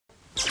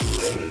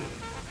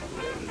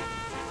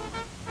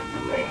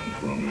Run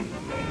from it.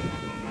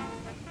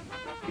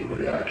 The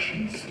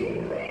reaction still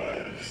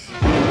arrives.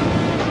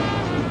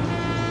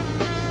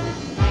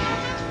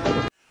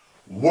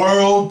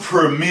 World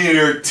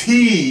premiere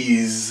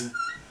tease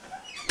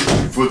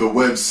for the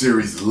web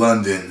series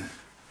London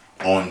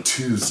on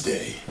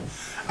Tuesday.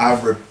 I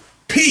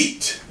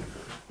repeat,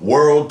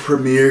 world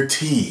premiere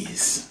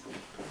tease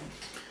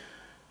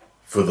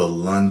for the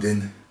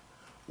London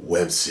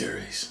web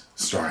series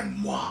starring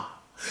moi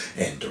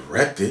and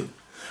directed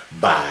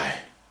by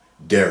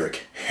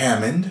Derek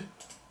Hammond.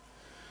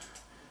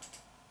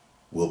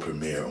 Will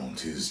premiere on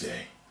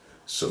Tuesday,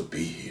 so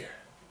be here,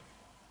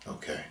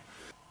 okay?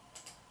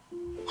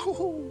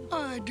 Oh,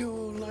 I do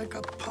like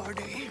a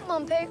party. Come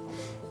on, Pooh.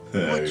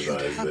 What should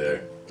Everybody's happen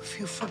there. if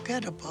you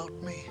forget about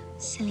me?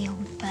 Silly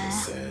old bear.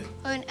 Sad.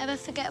 I won't ever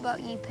forget about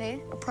you,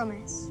 Pooh. I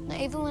promise. Not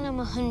even when I'm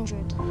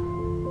 100.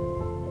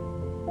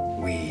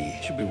 We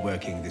should be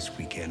working this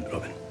weekend,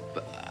 Robin.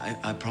 But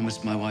I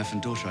promised my wife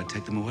and daughter I'd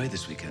take them away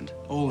this weekend.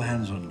 All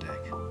hands on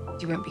deck.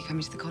 You won't be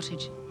coming to the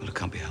cottage. Well, it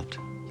can't be helped.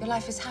 Your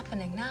life is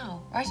happening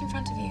now, right in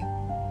front of you.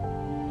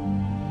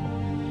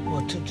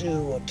 What to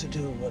do, what to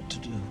do, what to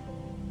do.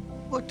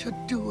 What to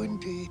do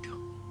indeed.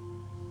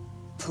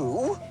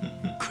 Pooh?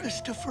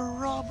 Christopher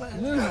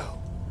Robin. No.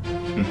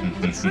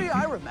 The tree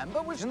I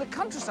remember was in the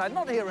countryside,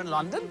 not here in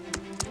London.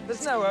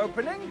 There's no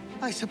opening.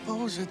 I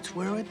suppose it's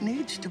where it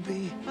needs to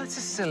be. That's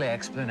a silly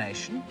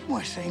explanation.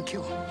 Why, thank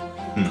you.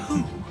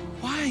 Pooh,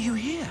 why are you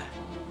here?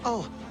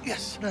 Oh,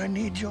 yes, I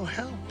need your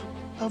help.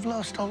 I've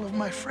lost all of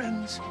my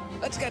friends.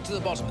 Let's get to the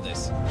bottom of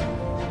this.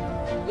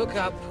 Look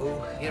up, Pooh.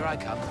 Here I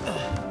come.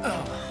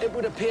 It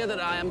would appear that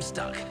I am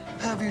stuck.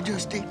 Have you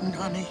just eaten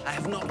honey? I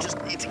have not just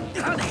eaten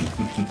honey.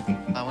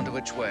 I wonder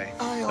which way.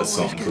 I That's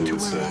always something get Pooh to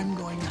would where say. I'm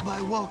going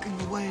by walking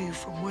away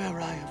from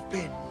where I have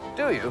been.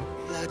 Do you?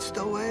 That's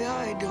the way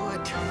I do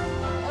it.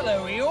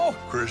 Hello, Eeyore.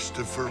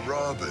 Christopher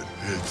Robin,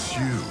 it's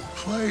you.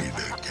 Played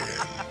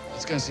again.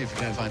 Let's go and see if we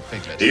can find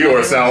Piglet.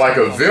 Eeyore sound like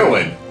a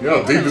villain. You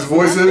know how deep his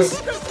voice is?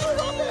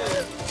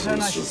 So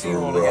nice to see you Christopher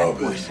all again.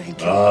 Robin. Why,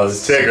 thank you. Oh,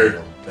 it's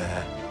Tigger.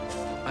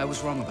 I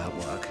was wrong about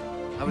work.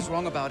 I was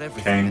wrong about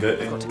everything. Kanga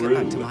I've got to and get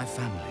back to Roo. my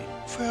family.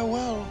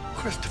 Farewell,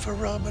 Christopher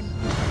Robin.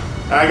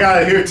 I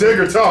gotta hear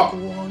Tigger talk.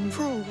 Go on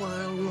for a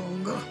while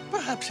longer.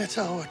 Perhaps it's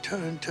our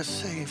turn to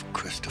save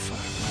Christopher.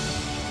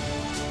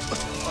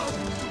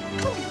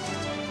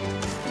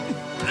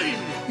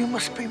 You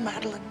must be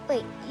Madeline.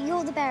 Wait,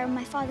 you're the bear of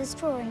my father's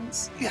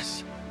drawings.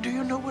 Yes. Do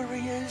you know where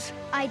he is?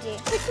 I do.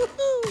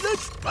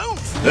 Let's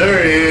bounce.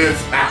 There he is.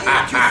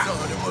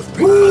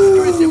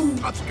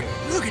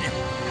 Look at him.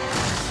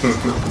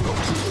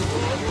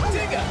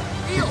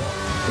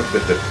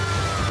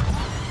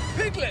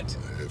 Piglet!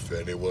 If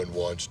anyone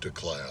wants to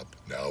clap,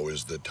 now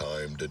is the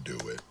time to do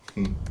it.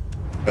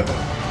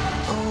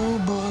 Oh,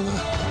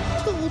 bother.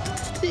 Oh,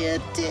 dear,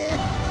 dear.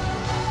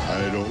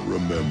 I don't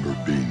remember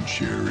being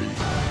cheery.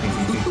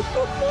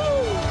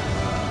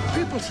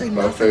 People say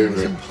My nothing is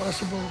favorite.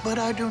 impossible, but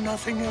I do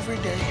nothing every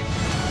day.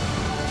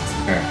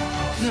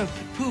 No,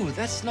 Pooh,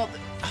 that's not the...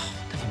 Oh,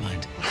 never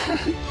mind.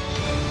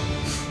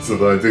 So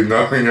I do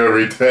nothing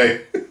every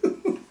day.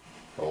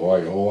 I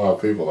like a whole lot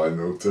of people I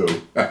know too.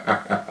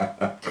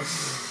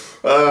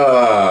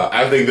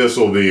 I think this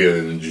will be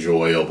an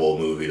enjoyable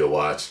movie to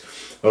watch.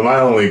 But my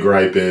only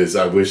gripe is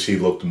I wish he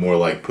looked more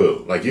like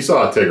Pooh. Like you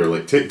saw Tigger.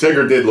 Like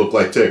Tigger did look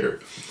like Tigger.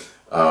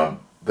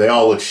 They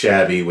all look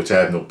shabby, which I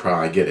have no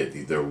problem. I get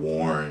it. They're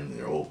worn.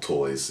 They're old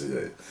toys.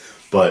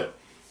 But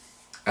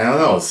I don't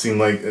know. It seemed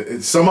like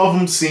some of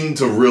them seem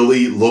to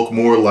really look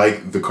more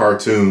like the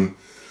cartoon,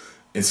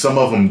 and some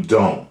of them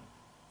don't.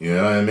 You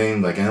know what I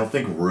mean? Like I don't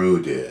think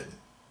Roo did.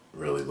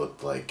 Really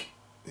looked like.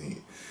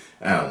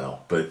 I don't know.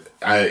 But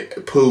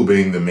Pooh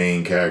being the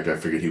main character, I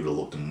figured he would have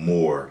looked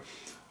more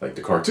like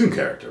the cartoon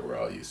character we're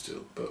all used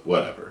to. But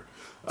whatever.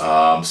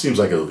 Seems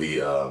like it'll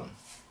be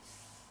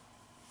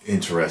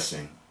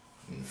interesting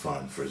and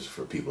fun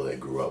for people that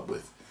grew up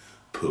with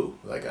Pooh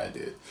like I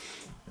did.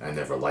 I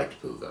never liked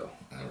Pooh though.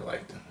 I never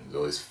liked him. He was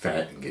always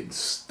fat and getting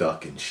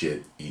stuck and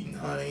shit, eating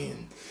honey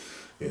and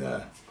you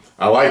know.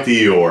 I liked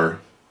Eeyore.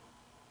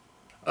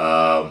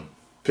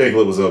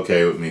 Piglet was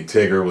okay with me.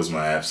 Tigger was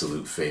my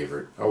absolute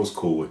favorite. I was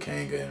cool with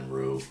Kanga and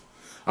Roo.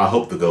 I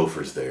hope the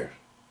gopher's there.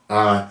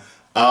 I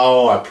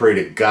pray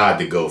to God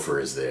the gopher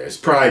is there. It's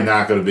probably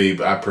not going to be,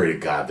 but I pray to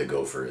God the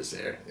gopher is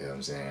there. You know what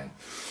I'm saying?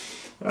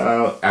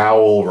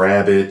 Owl,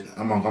 rabbit,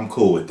 I'm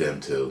cool with them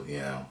too, you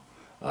know.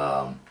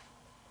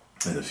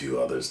 And a few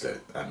others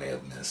that I may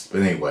have missed.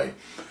 But anyway,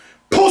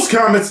 post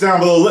comments down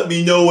below. Let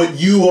me know what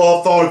you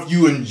all thought. If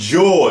you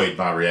enjoyed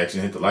my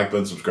reaction, hit the like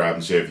button, subscribe,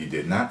 and share if you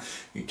did not.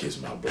 You kiss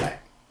my black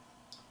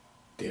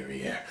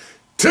derriere.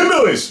 10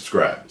 million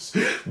subscribers.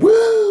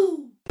 Woo!